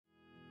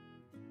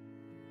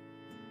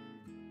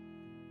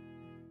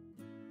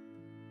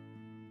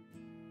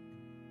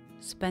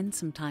Spend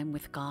some time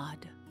with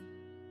God.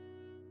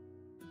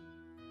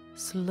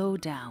 Slow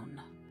down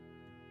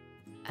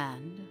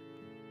and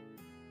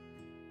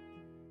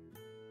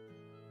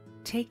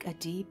take a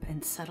deep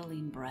and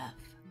settling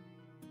breath.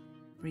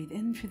 Breathe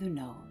in through the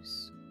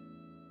nose.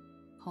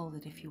 Hold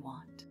it if you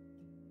want.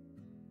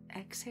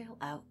 Exhale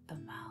out the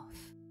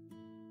mouth.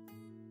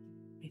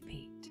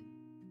 Repeat.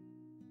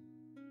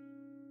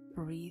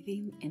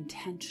 Breathing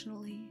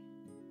intentionally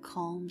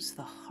calms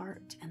the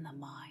heart and the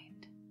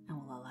mind and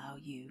will allow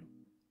you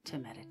to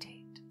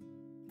meditate.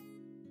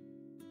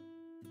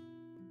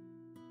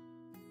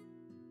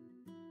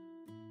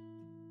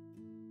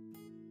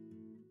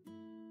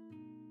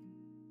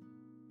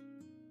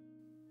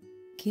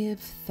 Give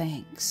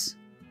thanks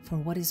for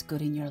what is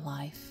good in your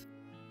life.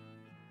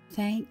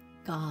 Thank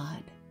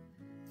God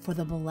for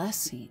the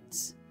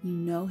blessings you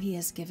know He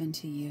has given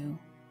to you.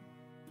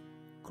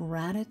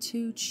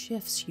 Gratitude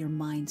shifts your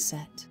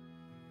mindset.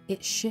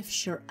 It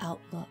shifts your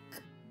outlook.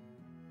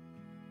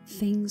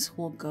 Things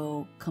will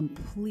go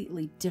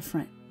completely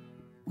different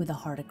with a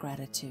heart of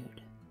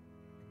gratitude.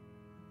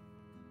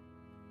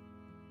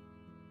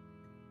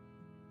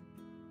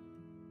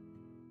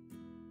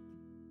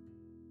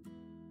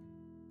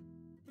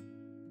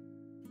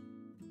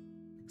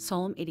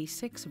 Psalm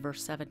 86,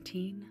 verse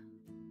 17.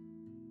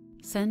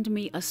 Send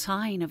me a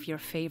sign of your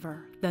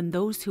favor, then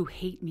those who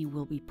hate me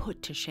will be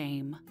put to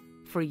shame.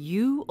 For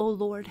you, O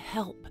Lord,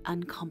 help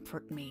and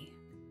comfort me.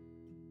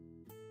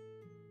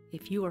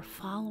 If you are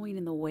following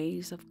in the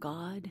ways of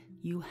God,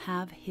 you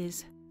have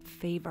His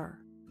favor.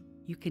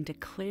 You can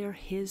declare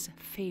His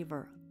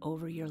favor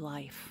over your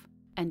life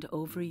and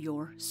over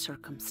your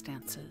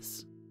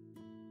circumstances.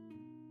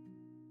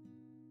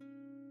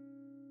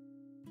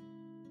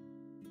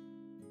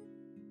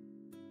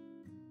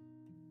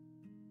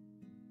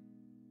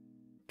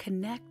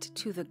 Connect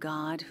to the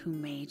God who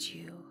made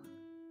you.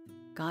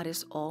 God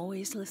is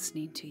always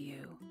listening to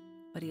you,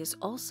 but He is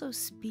also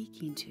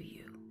speaking to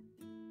you.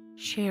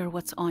 Share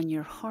what's on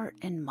your heart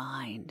and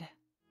mind,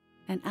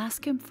 and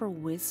ask Him for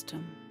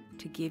wisdom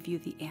to give you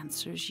the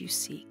answers you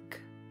seek.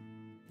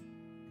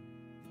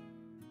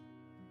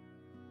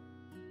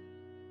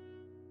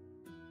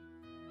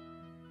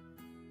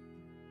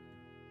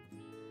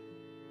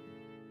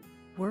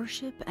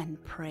 Worship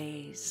and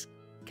praise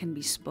can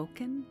be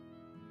spoken.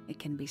 It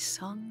can be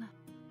sung.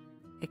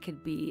 It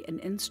could be an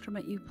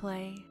instrument you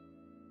play.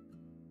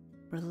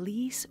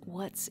 Release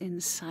what's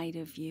inside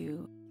of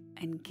you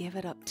and give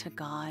it up to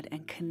God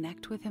and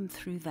connect with Him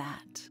through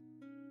that.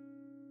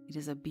 It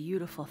is a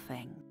beautiful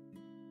thing.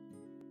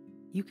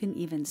 You can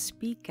even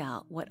speak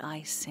out what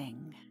I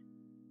sing.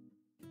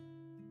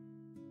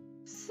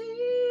 Sing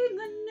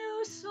a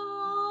new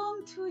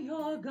song to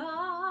your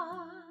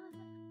God.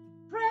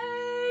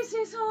 Praise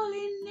His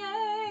holy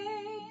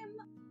name.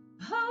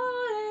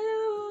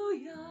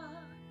 Hallelujah.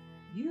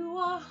 You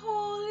are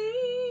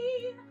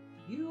holy.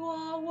 You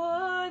are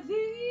worthy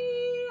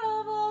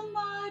of all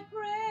my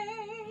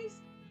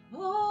praise,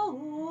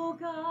 oh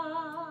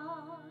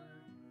God.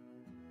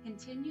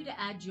 Continue to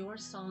add your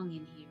song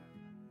in here.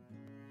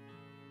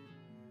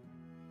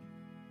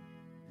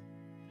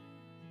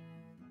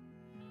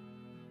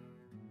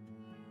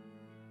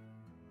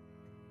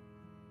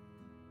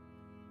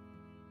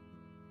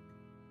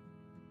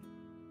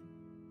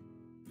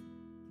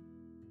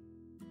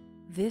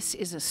 This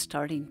is a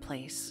starting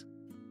place.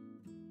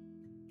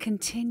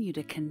 Continue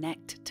to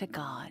connect to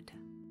God.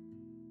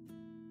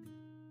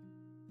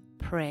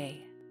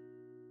 Pray.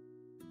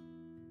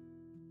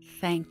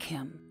 Thank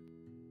Him.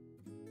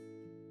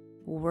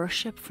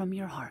 Worship from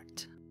your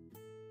heart.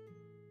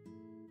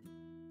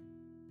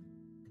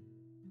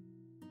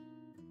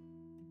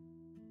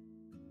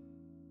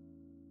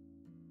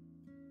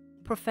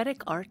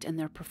 Prophetic Art and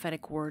their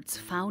prophetic words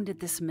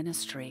founded this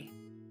ministry.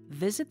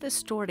 Visit the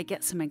store to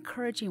get some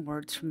encouraging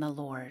words from the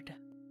Lord.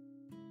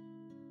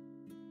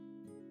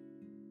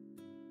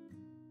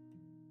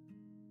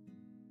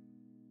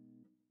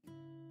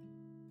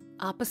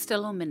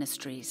 Apostello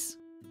Ministries.